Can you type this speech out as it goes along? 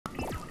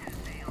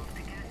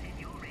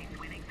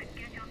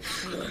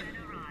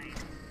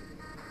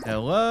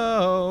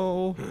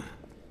Hello.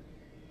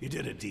 You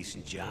did a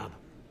decent job,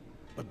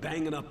 but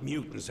banging up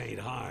mutants ain't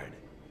hard.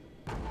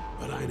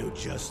 But I know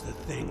just the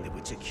thing that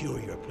would secure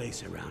your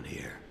place around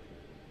here.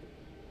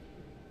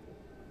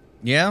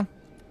 Yeah?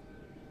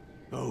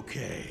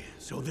 Okay,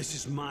 so this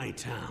is my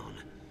town,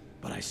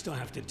 but I still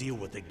have to deal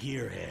with the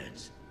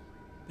gearheads.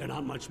 They're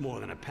not much more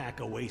than a pack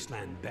of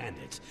wasteland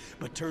bandits,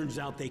 but turns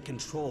out they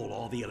control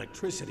all the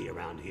electricity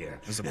around here.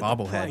 There's a and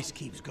bobblehead. the price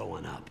keeps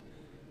going up.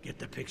 Get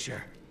the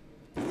picture?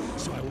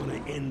 So I want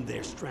to end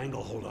their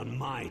stranglehold on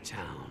my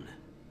town.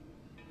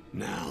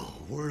 Now,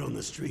 word on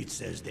the street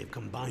says they've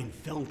combined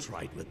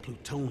feltrite with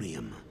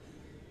plutonium.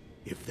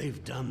 If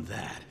they've done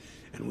that,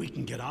 and we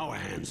can get our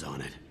hands on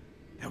it,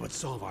 that would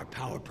solve our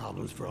power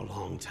problems for a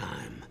long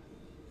time.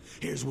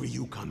 Here's where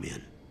you come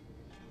in.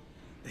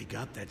 They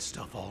got that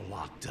stuff all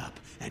locked up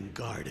and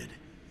guarded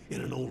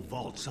in an old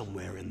vault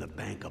somewhere in the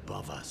bank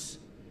above us.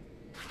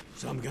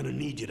 So I'm gonna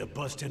need you to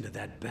bust into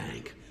that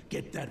bank,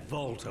 get that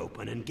vault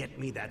open, and get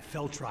me that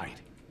feltrite.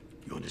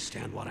 You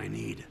understand what I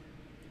need?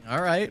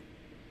 All right.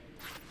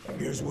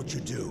 Here's what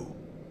you do.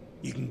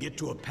 You can get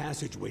to a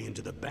passageway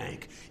into the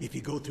bank if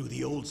you go through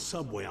the old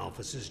subway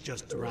offices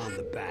just around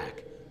the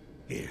back.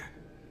 Here,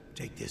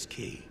 take this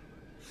key.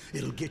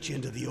 It'll get you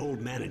into the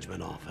old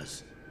management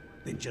office.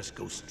 Then just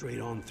go straight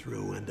on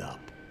through and up.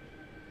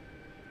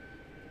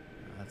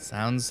 That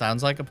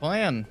sounds like a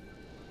plan.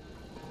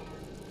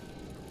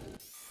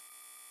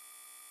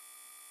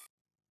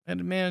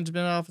 And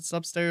management office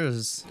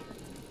upstairs.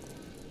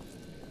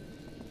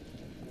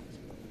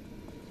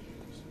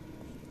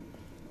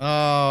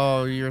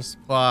 Oh, your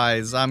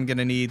supplies. I'm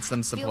gonna need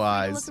some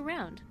supplies. Feel free to look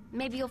around.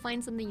 Maybe you'll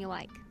find something you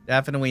like.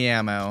 Definitely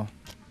ammo.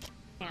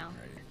 Now. All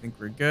right, I think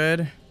we're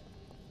good.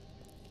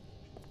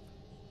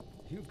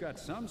 You've got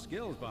some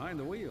skills behind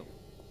the wheel.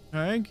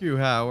 Thank you,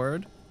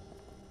 Howard.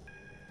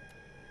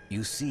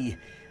 You see,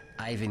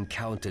 I've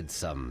encountered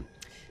some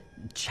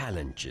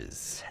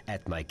challenges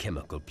at my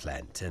chemical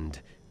plant, and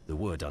the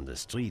word on the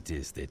street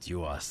is that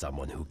you are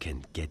someone who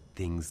can get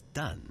things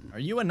done. Are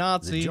you a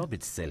Nazi? The job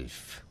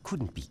itself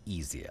couldn't be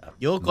easier.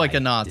 You look like a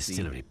Nazi. My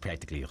distillery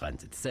practically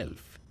runs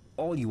itself.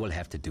 All you will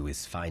have to do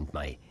is find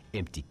my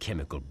empty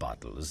chemical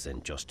bottles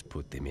and just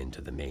put them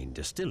into the main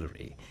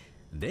distillery.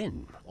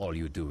 Then all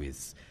you do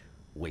is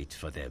wait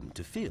for them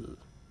to fill.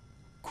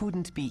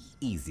 Couldn't be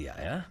easier,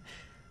 eh?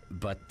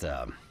 But,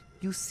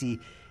 you see,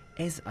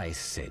 as I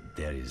said,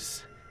 there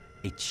is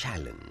a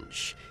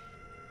challenge.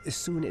 As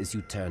soon as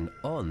you turn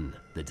on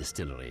the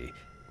distillery,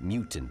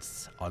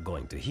 mutants are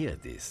going to hear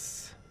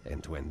this.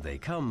 And when they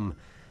come,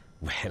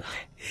 well,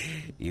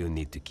 you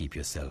need to keep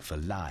yourself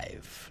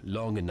alive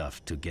long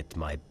enough to get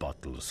my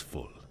bottles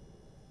full.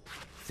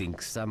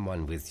 Think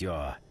someone with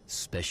your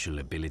special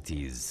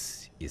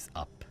abilities is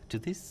up to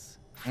this?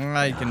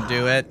 I can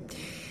do it.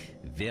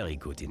 Very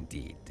good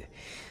indeed.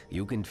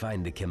 You can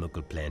find the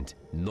chemical plant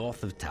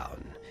north of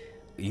town.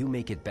 You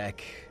make it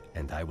back,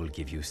 and I will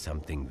give you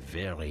something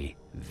very,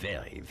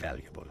 very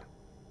valuable.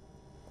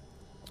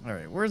 All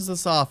right, where's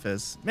this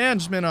office?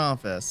 Management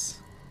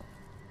office.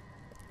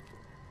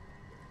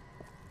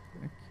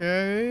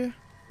 Okay.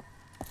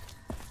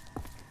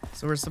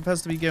 So we're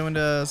supposed to be going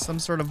to some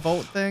sort of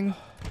vault thing?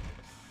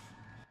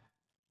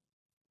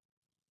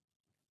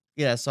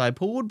 Yeah, so I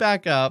pulled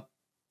back up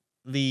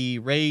the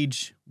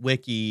Rage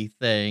Wiki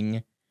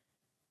thing.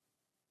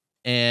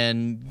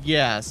 And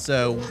yeah,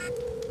 so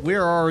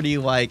we're already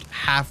like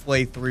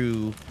halfway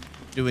through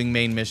doing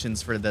main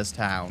missions for this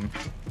town.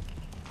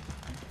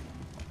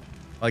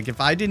 Like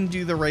if I didn't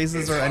do the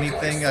races or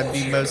anything, I'd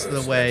be most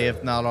of the way,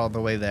 if not all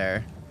the way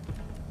there.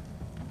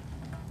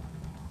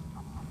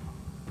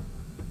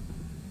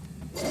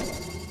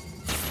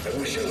 I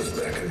wish I was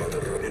back in Mother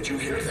Road. Did you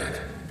hear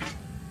that?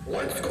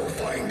 Let's go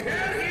find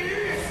Eddie!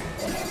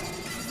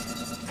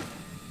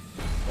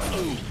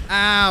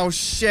 Ow,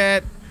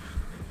 shit.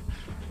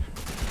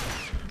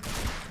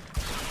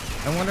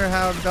 I wonder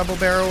how double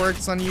barrel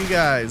works on you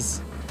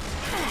guys.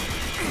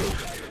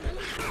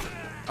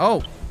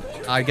 Oh,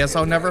 I guess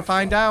I'll never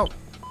find out.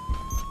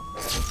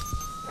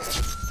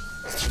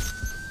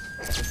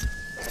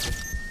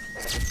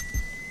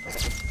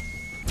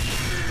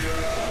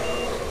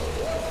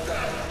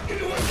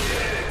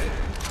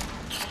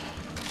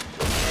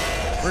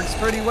 Works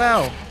pretty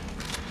well.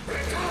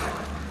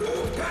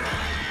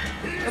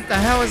 What the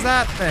hell is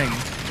that thing?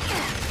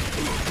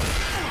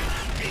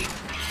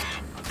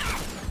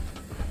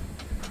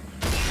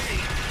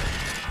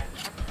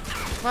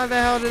 Why the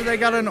hell did they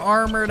got an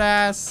armored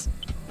ass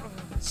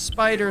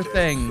spider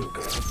thing?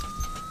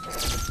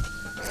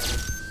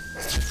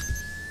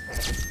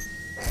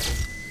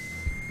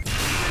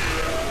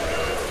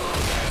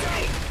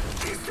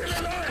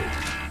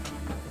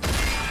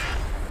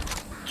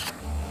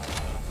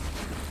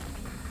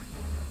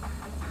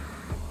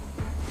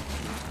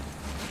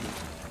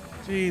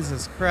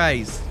 Jesus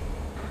Christ.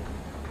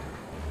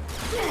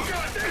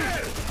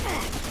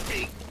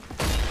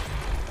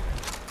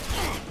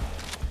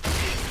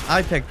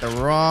 I picked the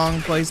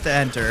wrong place to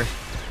enter.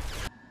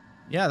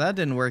 Yeah, that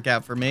didn't work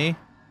out for me.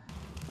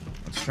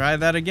 Let's try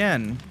that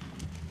again.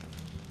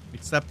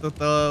 Except with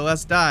the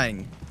less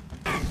dying.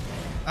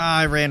 Ah,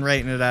 I ran right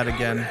into that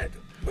again.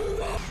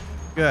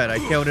 Good, I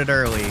killed it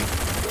early.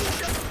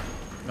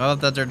 I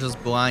love that they're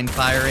just blind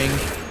firing.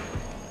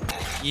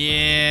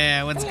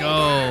 Yeah, let's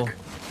go.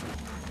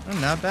 Oh,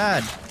 not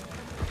bad.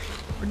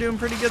 We're doing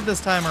pretty good this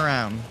time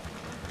around.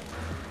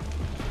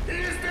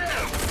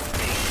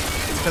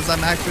 It's because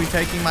I'm actually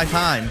taking my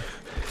time.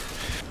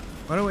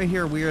 Why do I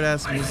hear weird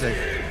ass music?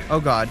 Oh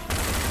god.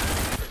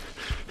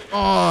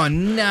 Oh,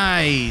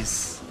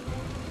 nice.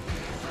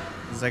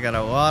 Because I got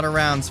a lot of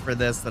rounds for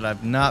this that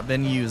I've not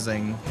been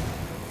using.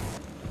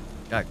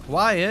 Got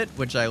quiet,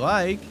 which I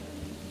like.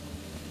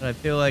 But I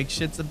feel like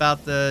shit's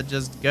about to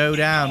just go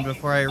down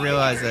before I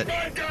realize it.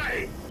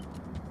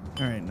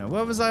 Alright, now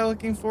what was I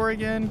looking for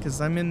again?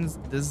 Because I'm in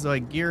this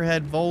like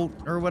gearhead vault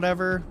or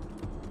whatever.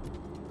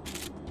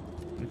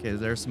 Okay,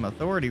 there's some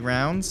authority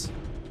rounds.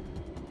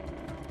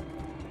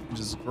 Which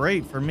is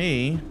great for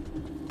me.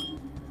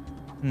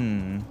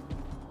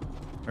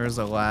 There's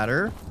a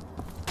ladder.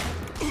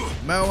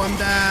 Mow him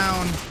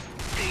down.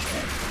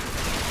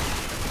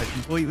 I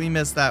completely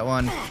missed that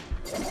one.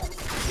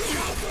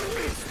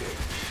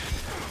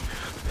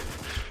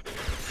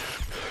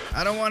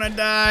 I don't want to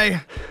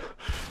die.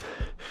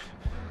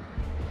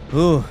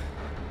 Ooh.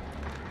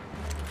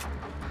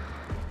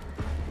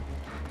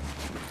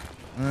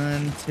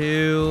 1,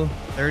 2.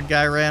 Third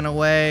guy ran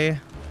away.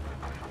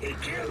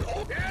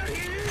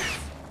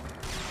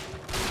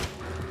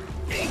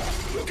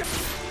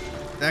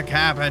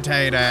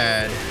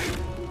 Decapitated.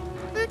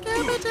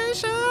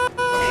 Decapitation.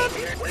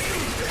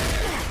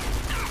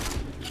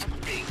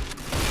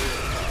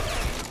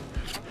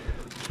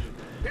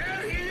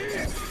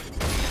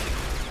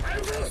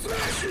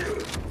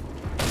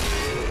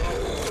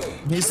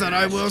 He said,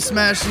 I will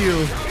smash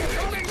you.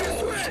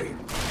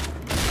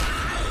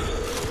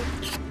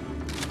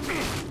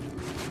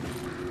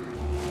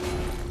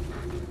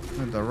 I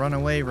have to run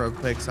away real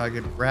quick so I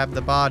could grab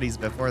the bodies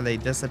before they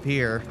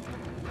disappear.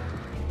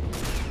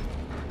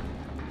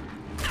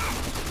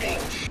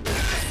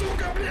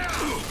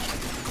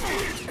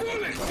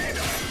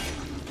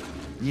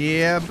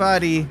 Yeah,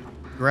 buddy.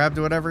 Grabbed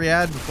whatever he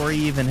had before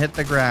he even hit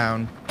the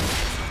ground.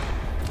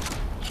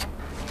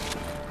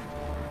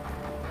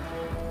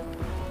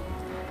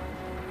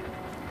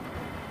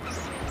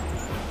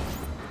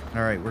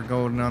 Alright, we're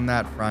going on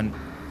that front.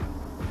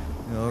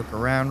 Look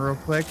around real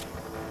quick.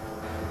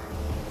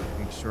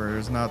 Make sure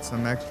there's not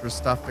some extra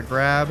stuff to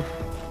grab.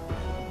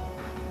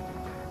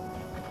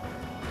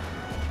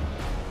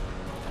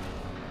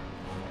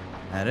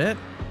 That it?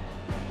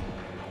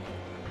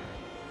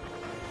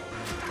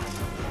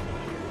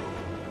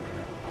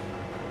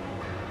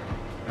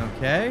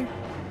 Okay.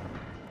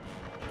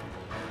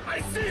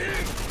 I see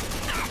him.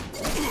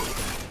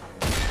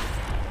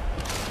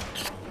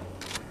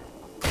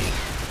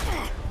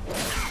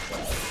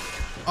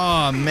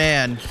 Oh,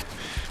 man.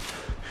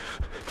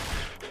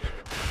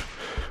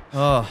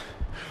 Oh.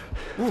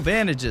 Ooh,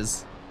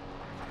 bandages.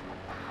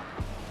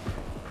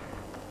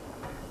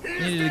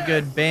 Needed a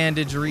good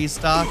bandage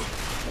restock.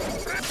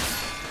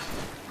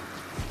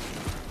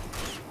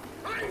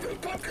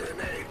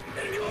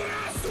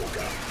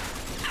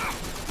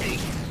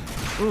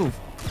 Ooh.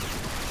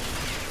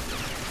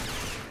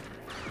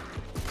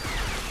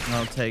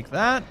 I'll take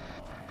that.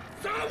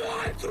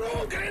 Someone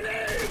throw a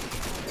grenade.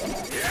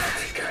 Yeah,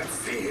 I can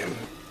see him.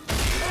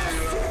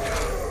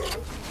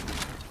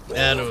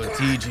 That'll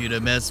teach you to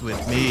mess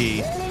with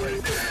me.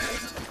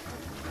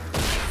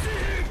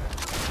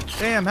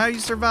 Damn, how you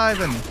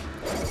surviving?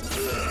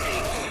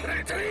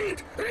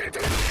 Retreat! Retreat!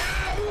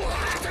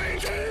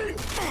 Retreat!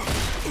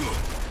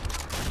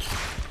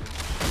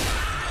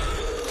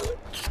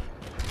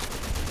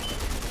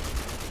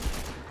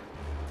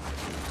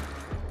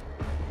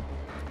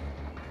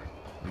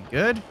 We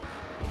good?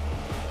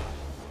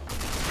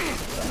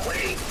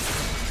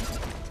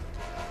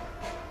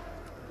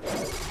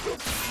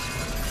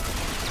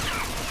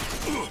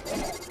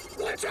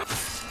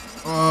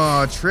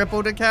 Oh,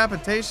 triple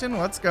decapitation.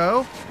 Let's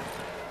go.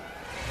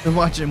 Been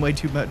watching way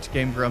too much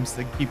Game Grumps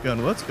to keep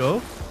going. Let's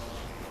go.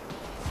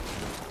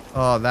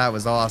 Oh, that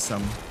was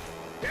awesome.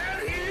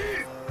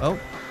 Oh.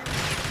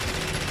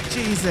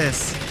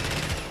 Jesus.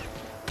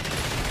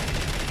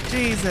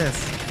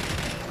 Jesus.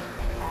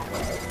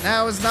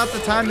 Now is not the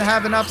time to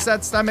have an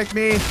upset stomach,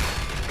 me.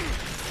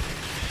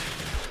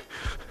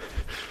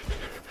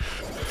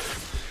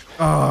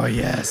 Oh,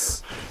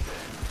 yes.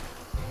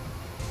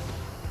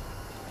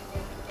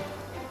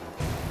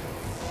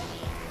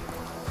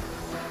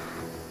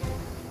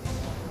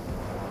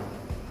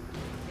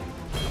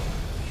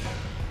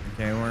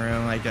 Okay, we're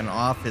in like an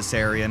office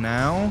area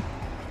now.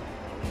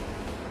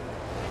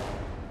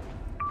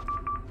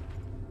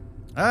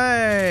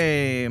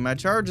 Hey, my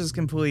charge is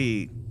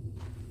complete.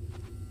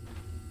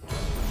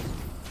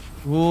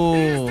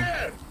 Ooh.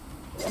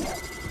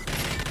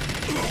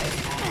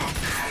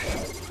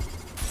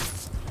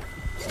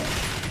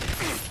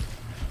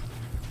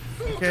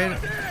 Okay.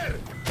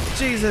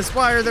 Jesus,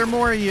 why are there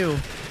more of you?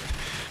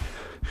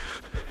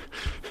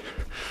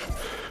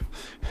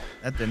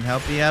 That didn't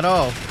help me at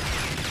all.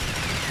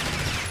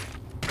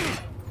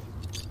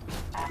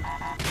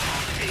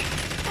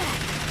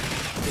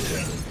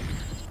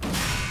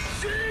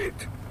 Shit!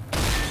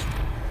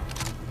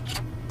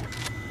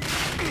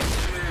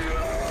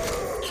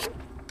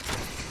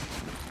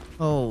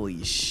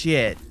 Holy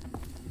shit.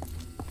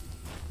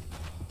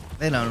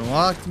 They done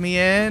locked me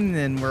in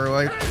and we're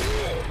like...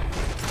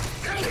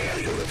 Come here,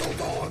 you little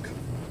dog.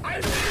 I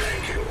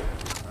thank you.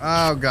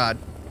 Oh god.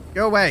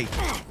 Go away.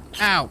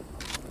 Ow.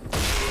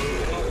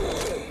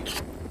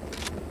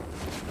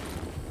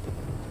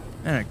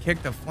 And it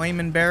kicked a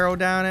flaming barrel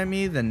down at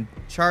me, then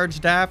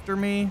charged after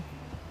me.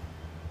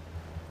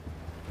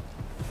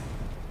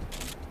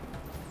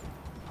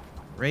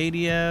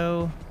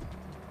 Radio.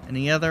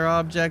 Any other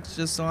objects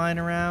just lying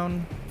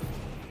around?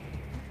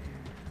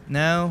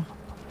 No?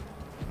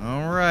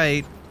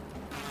 Alright.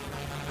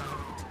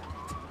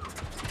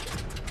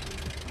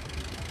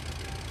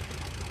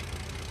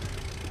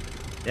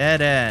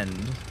 Dead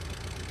end.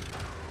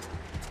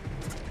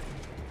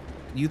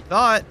 You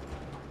thought.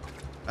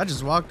 I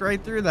just walked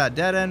right through that.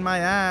 Dead end my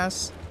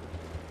ass.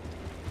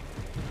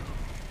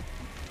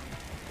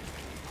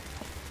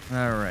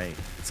 Alright.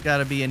 It's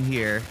gotta be in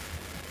here.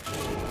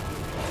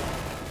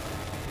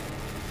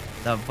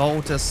 The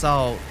Volt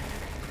Assault.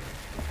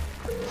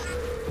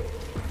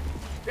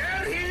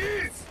 There he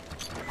is.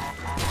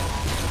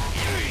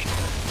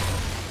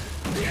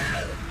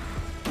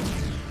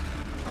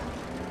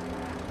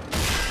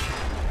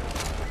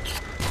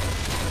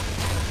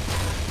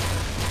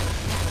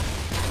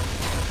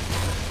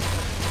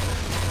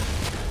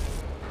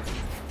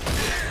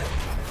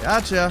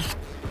 Gotcha.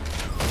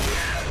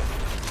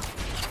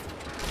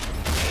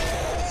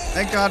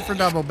 Thank God for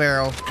double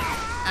barrel.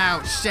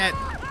 Ow, shit.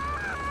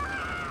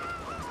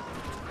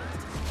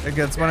 I think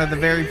it's one of the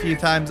very few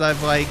times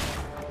I've, like,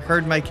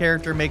 heard my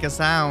character make a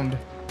sound.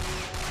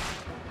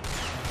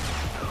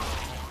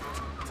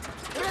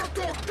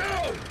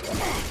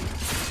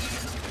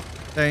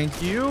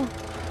 Thank you.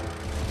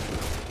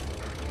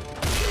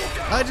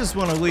 I just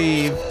want to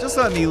leave. Just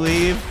let me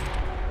leave.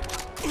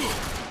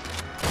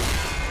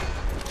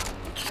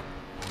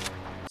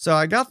 So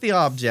I got the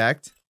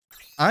object.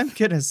 I'm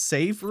gonna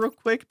save real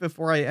quick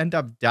before I end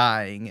up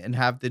dying and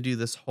have to do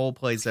this whole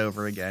place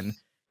over again.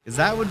 Because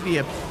that would be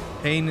a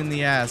pain in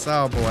the ass.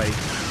 Oh boy.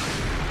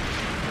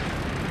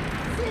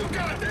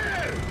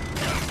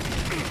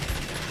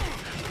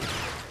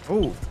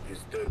 Oh.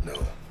 He's dead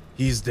now.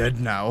 He's dead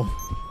now.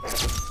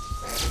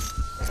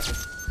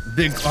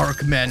 Big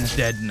Arkman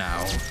dead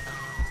now.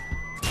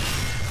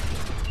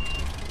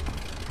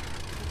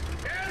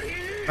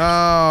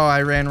 Oh,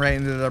 I ran right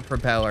into the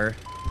propeller.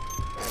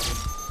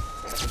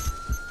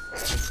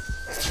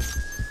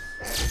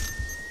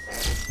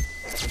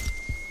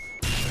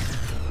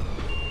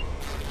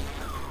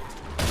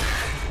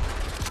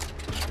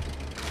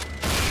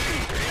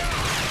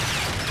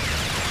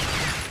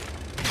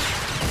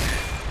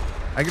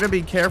 I gotta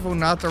be careful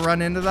not to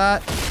run into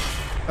that,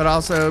 but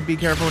also be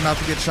careful not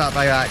to get shot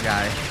by that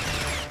guy.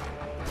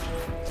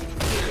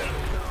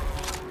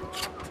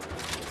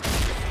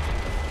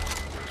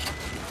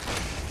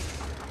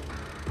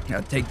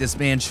 Now take this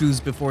man's shoes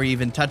before he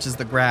even touches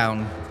the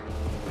ground.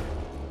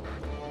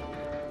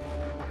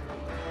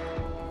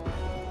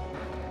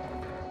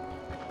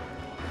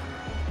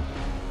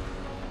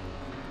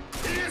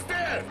 He is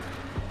dead.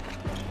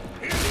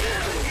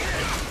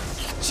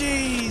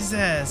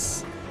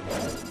 Jesus!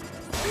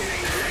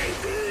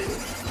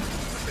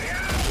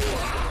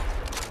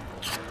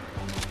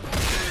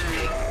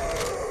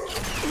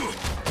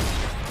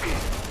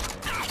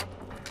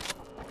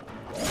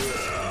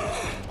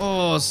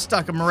 Oh,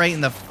 stuck him right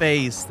in the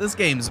face. This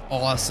game's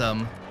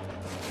awesome.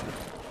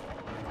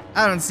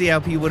 I don't see how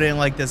people didn't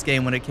like this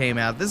game when it came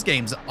out. This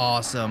game's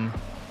awesome.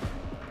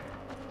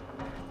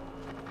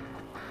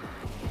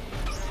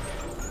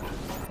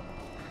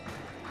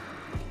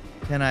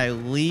 Can I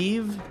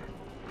leave?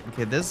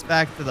 Okay, this is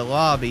back to the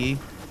lobby.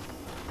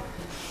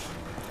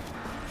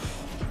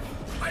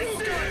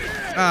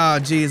 Oh,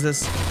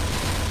 Jesus.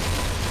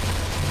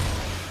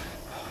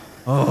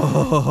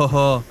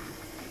 Oh.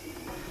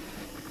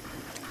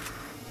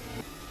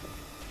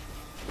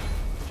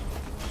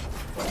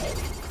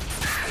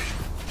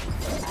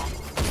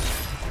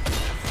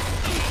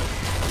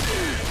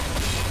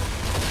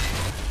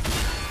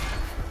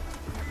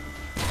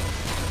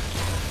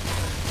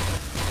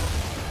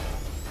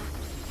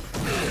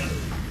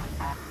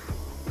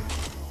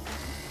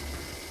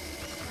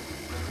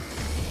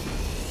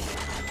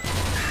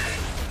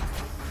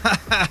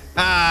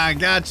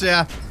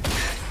 Gotcha.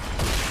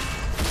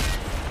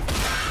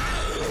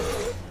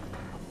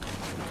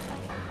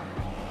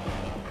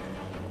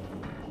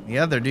 The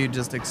other dude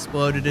just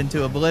exploded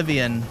into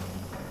oblivion.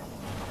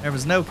 There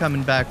was no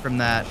coming back from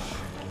that.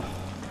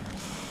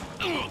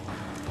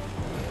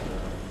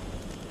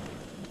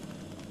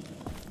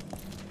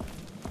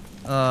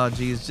 Oh,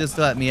 geez, just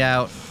let me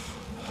out.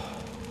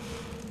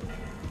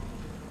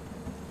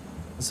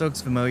 This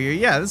looks familiar.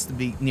 Yeah, this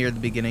is near the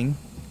beginning.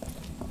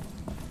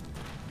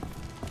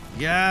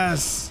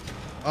 Yes!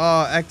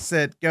 Oh,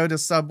 exit. Go to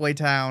Subway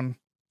Town.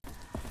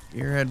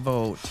 Gearhead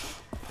Bolt.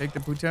 Take the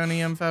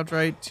plutonium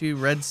Feltrite to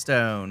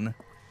Redstone.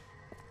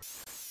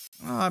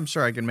 Oh, I'm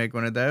sure I can make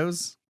one of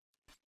those.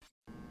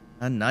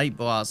 A Night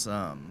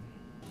Blossom.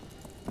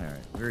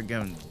 Alright, we're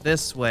going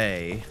this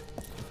way,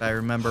 if I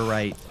remember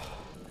right.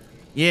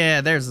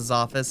 Yeah, there's his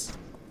office.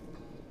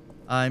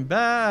 I'm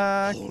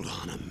back. Hold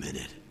on a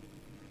minute.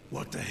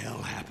 What the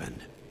hell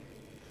happened?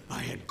 I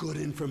had good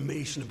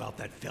information about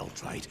that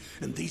Feltrite,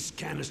 and these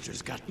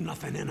canisters got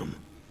nothing in them.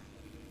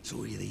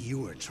 So either you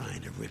were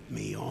trying to rip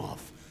me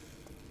off,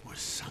 or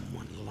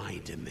someone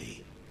lied to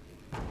me.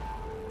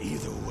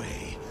 Either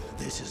way,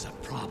 this is a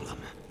problem.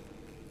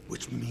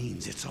 Which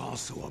means it's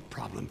also a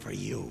problem for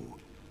you.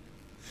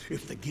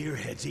 If the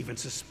gearheads even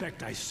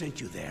suspect I sent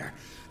you there,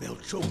 they'll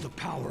choke the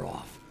power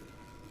off.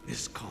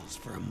 This calls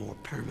for a more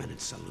permanent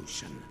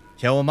solution.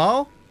 Kill them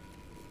all?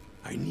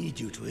 I need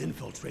you to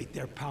infiltrate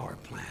their power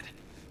plant,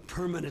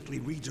 permanently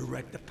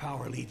redirect the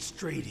power lead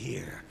straight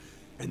here,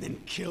 and then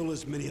kill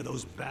as many of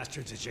those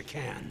bastards as you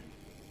can.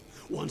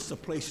 Once the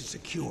place is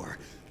secure,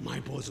 my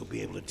boys will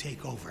be able to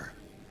take over.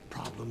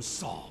 Problem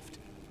solved.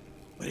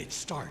 But it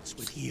starts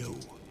with you.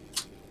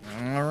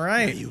 All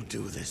right. Now you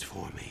do this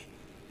for me.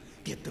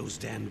 Get those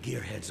damn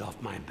gearheads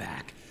off my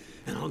back,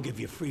 and I'll give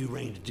you free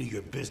rein to do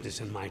your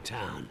business in my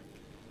town.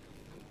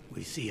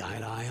 We see eye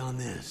to eye on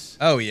this?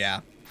 Oh, yeah.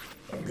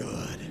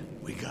 Good.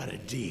 We got a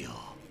deal.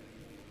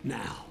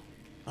 Now,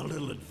 a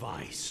little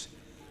advice.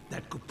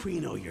 That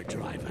Cuprino you're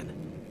driving,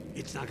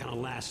 it's not gonna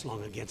last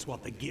long against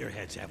what the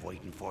gearheads have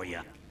waiting for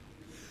you.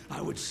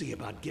 I would see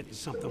about getting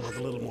something with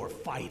a little more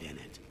fight in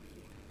it.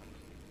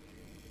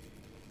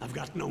 I've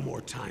got no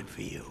more time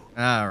for you.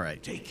 All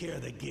right. Take care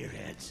of the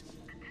gearheads.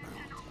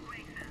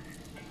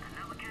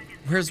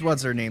 Where's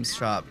what's-her-name's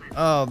shop?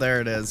 Oh,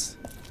 there it is.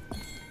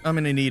 I'm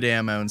gonna need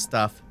ammo and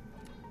stuff.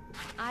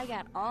 I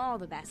got all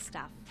the best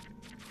stuff.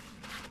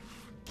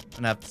 I'm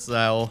gonna have to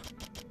sell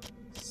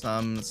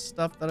some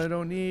stuff that I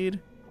don't need.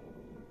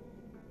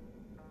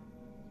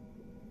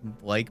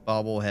 Blake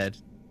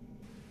bobblehead.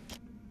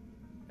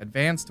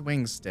 Advanced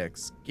wing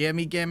sticks.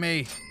 Gimme,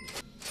 gimme.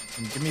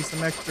 And give me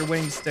some extra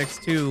wing sticks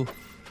too.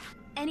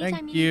 Anytime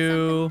Thank you need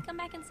you. something, come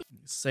back and see.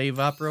 Save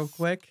up real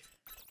quick.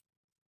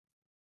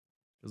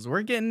 Because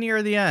we're getting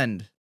near the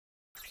end.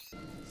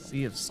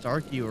 See if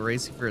Starkey will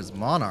race you for his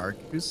Monarch.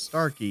 Who's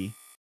Starkey?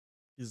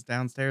 He's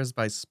downstairs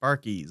by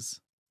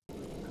Sparky's.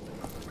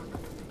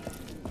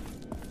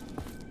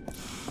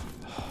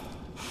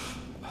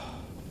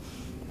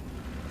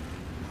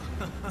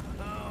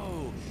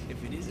 Oh,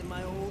 if it isn't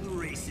my old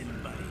racing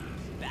buddy.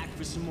 Back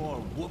for some more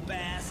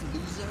whoop-ass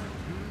loser?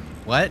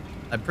 What?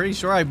 I'm pretty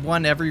sure I've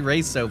won every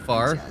race so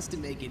far. Just to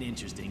make it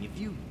interesting, if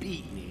you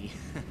beat me,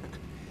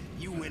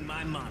 you win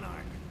my Monarch.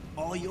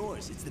 All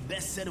yours. It's the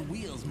best set of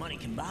wheels money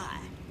can buy.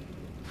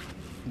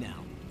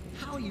 Now,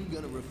 how are you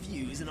gonna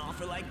refuse an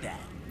offer like that?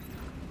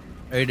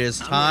 It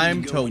is I'm time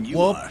ready to to go when you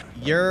whoop are.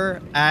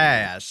 your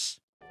ass.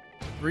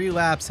 3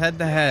 laps head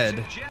to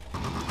head.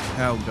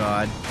 Oh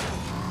god.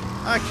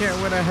 I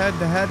can't win a head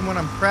to head when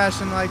I'm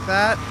crashing like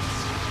that.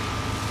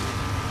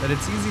 But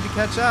it's easy to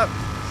catch up.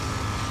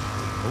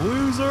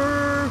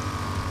 Loser!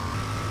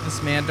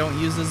 This man don't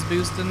use his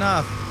boost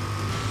enough.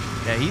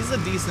 Yeah, he's a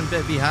decent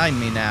bit behind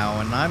me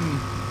now, and I'm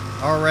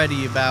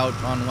already about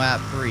on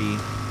lap 3.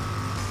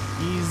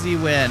 Easy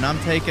win. I'm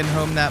taking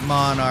home that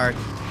Monarch.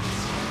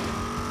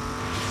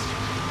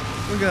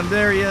 Look at him.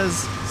 There he is.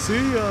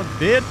 See ya,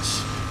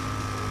 bitch.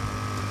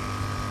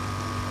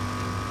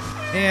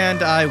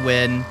 And I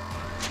win.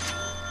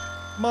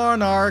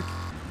 Monarch.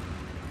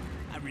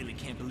 I really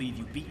can't believe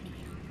you beat me.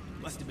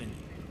 Must have been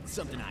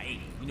something I ate.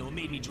 You know, it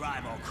made me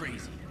drive all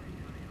crazy.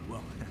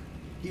 Well,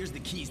 here's the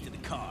keys to the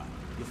car.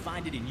 You'll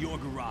find it in your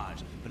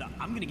garage, but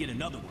I'm gonna get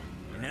another one,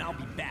 and then I'll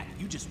be back.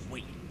 You just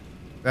wait.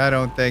 I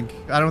don't think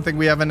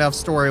we have enough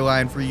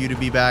storyline for you to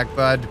be back,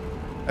 bud.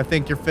 I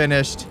think you're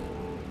finished.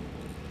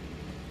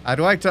 I'd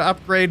like to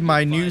upgrade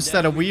my new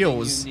set of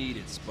wheels.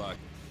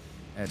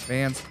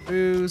 Advanced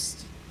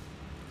boost,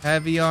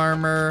 heavy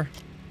armor,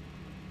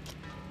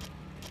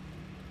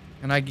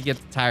 and I could get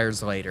the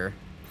tires later.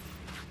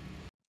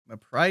 The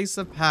price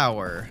of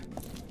power.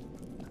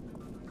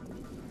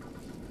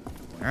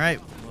 All right,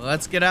 well,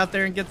 let's get out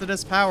there and get to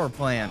this power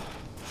plant.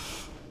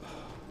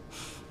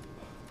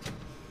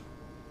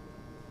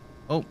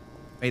 Oh,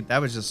 wait, that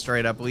was just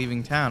straight up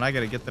leaving town. I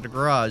gotta get to the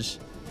garage.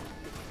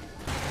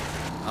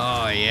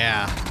 Oh,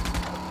 yeah.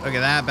 Look at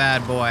that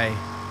bad boy.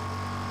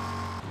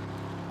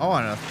 Oh,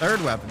 and a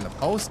third weapon, the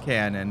pulse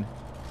cannon.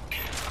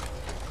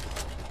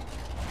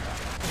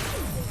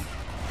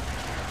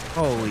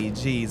 Holy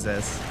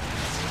Jesus.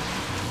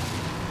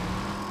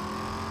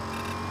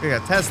 We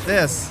gotta test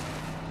this.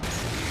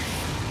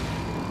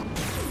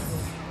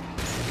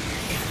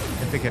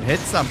 If it could hit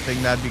something,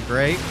 that'd be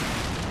great.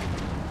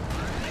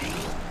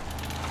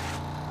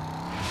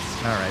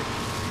 Alright.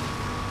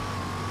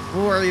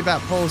 We'll worry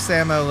about pulse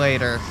ammo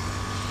later.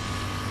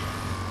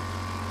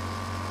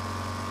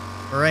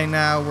 But right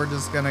now, we're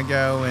just gonna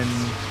go and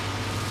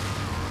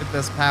get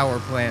this power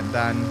plant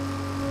done.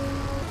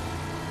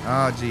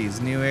 Oh,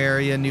 geez. New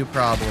area, new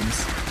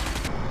problems.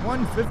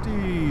 150.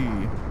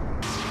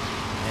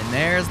 And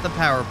there's the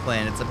power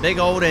plant. It's a big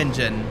old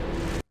engine.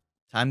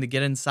 Time to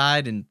get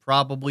inside and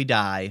probably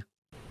die.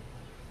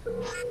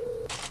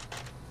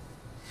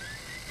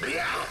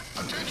 Yeah,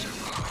 attention.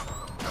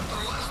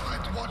 After last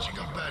night watching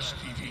a Bash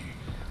TV,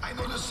 I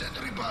know the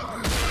sentry bot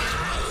will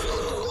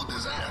load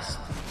his ass.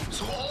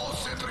 So all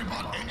sentry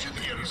bot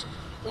engineers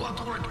will have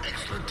to work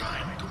extra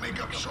time to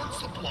make up short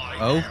supply.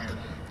 And,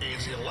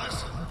 as a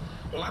lesson,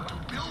 we'll have to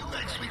build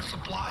next week's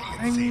supply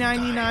at the same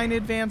 99 time.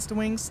 advanced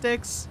wing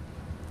sticks?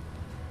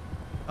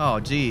 Oh,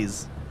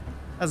 geez.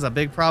 That's a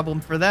big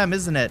problem for them,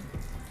 isn't it?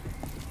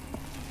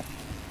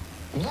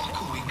 Look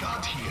who we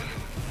got here.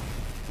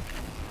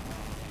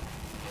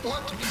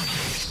 Let me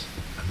guess.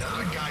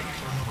 Another guy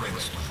from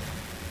Redstone.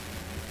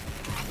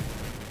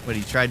 Would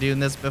he try doing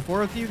this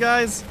before with you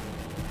guys?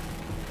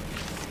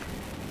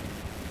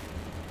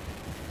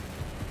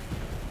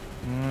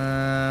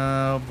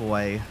 Oh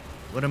boy.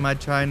 What am I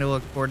trying to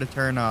look for to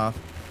turn off?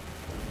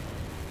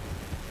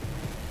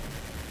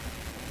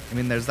 I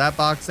mean, there's that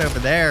box over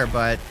there,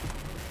 but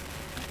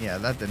yeah,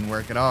 that didn't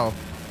work at all.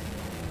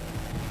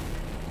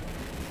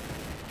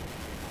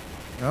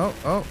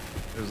 Oh,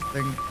 there's a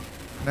thing.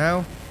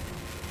 No.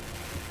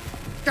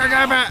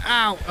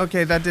 Ow!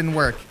 Okay, that didn't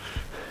work.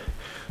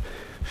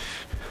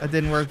 That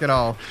didn't work at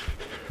all.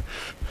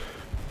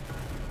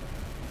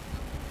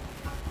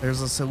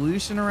 There's a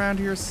solution around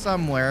here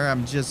somewhere.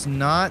 I'm just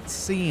not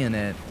seeing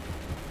it.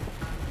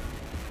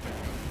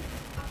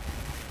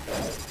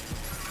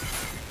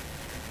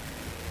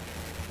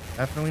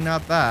 Definitely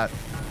not that.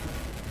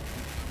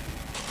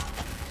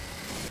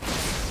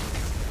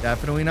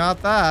 Definitely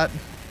not that.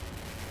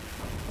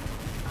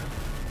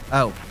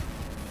 Oh.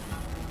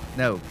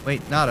 No,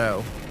 wait, not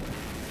O.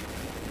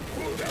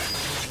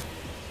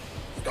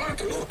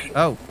 Start looking.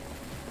 Oh.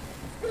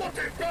 What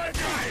a bad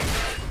guy.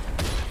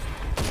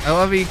 I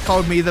love he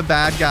called me the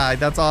bad guy.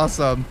 That's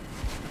awesome.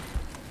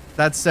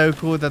 That's so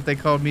cool that they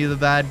called me the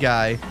bad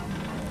guy.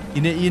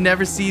 You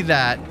never see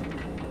that.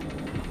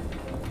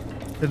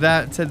 To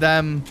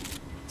them,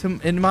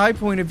 in my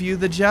point of view,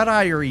 the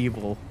Jedi are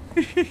evil.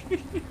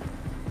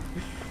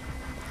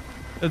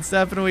 That's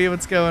definitely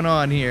what's going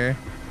on here.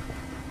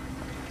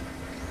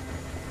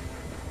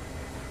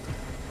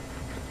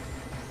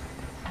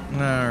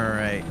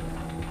 Alright.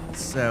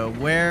 So,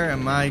 where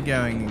am I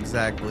going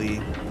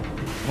exactly?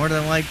 More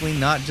than likely,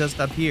 not just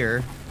up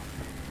here.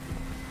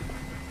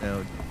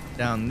 So,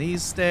 down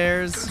these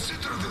stairs.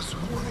 Consider this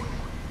warning.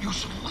 You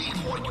should leave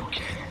what you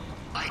can.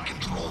 I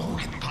control who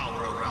can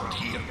power around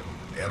here.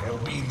 There will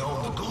be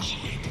no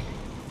negotiating.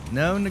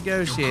 No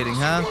negotiating,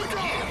 huh?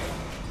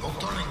 No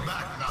turning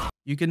back now.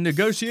 You can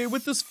negotiate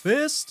with this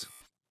fist?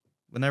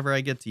 Whenever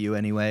I get to you,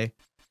 anyway.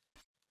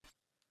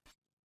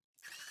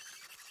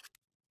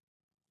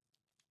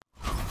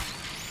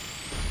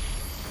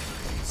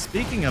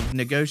 Speaking of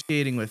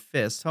negotiating with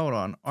fists, hold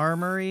on.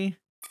 Armory?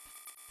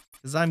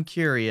 Because I'm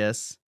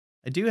curious.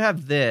 I do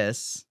have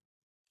this.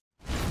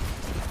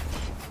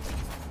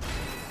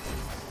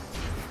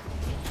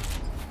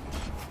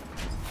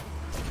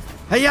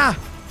 Hey-ya!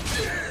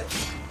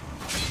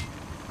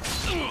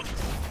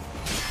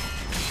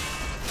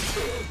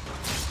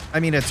 I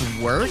mean, it's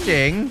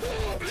working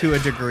to a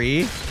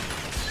degree.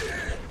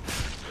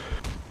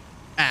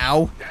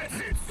 Ow.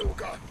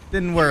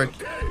 Didn't work.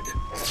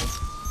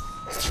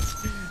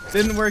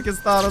 Didn't work as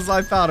thought as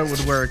I thought it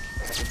would work.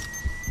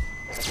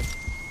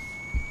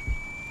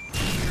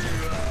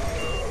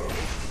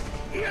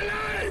 You're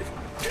alive!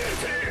 Get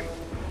him!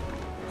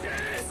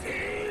 Get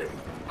him!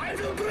 I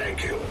will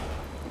break you!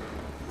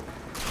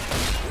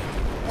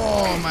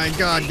 Oh my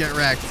god, get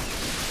wrecked.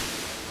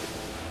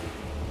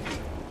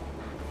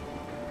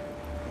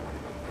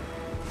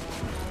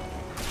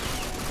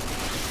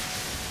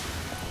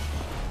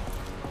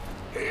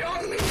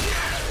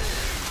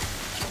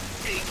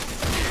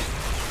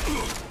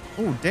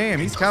 Oh, damn,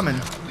 he's coming.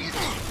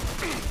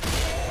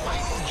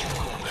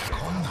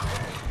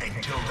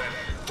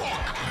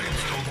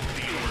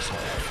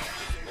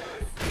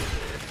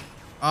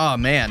 Oh,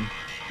 man.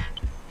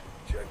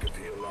 Of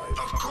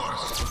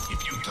course,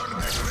 if you turn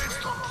back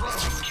redstone,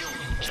 probably kill you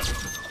just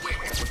as quick.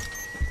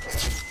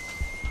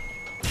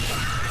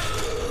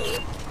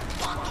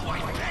 What do I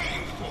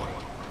pay for?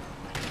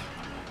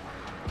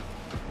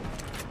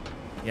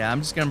 Yeah,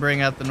 I'm just gonna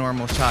bring out the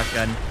normal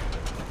shotgun.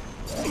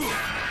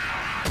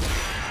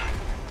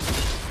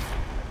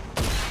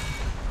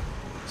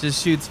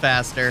 Just shoots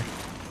faster.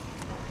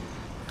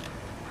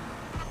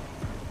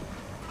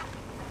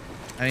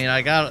 I mean,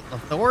 I got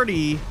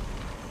authority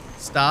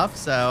stuff,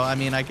 so I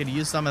mean, I could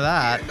use some of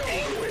that.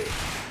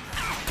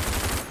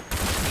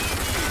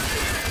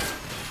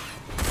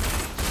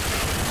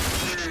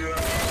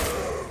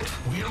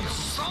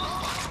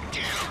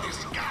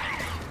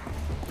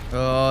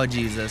 Oh,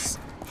 Jesus.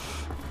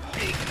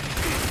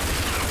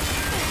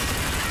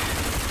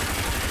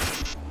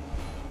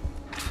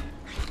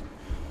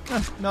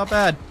 Not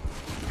bad.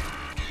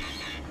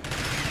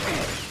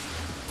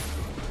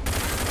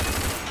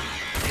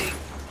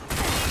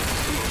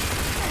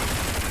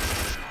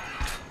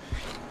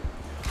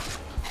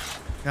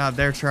 God,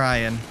 they're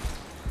trying.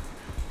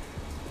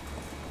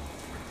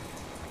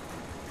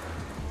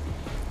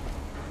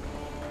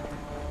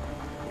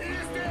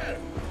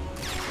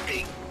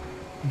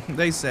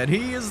 They said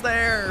he is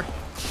there.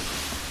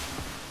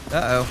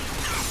 Uh-oh.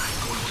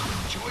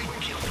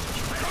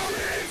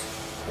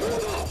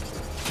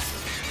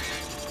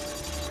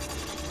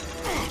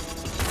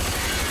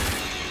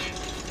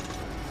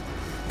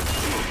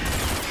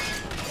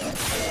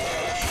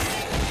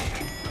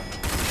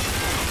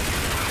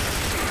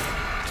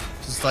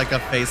 Just like a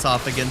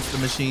face-off against the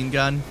machine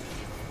gun.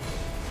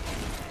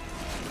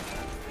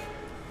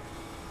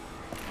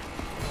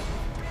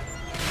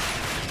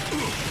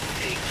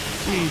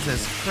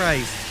 Jesus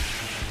Christ.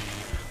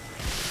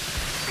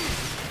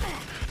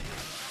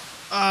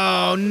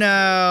 Oh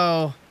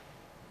no.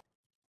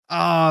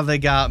 Oh, they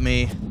got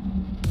me.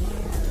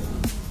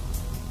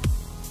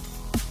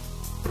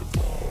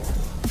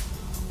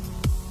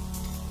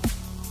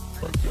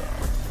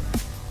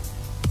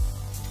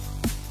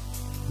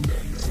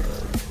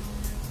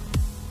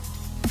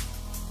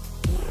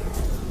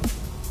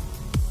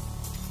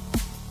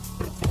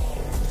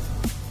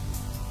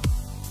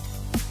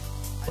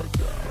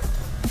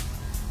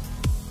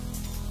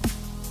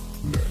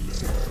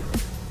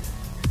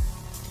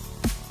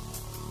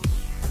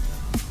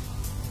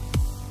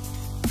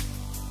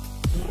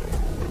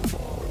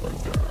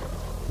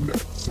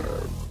 Let's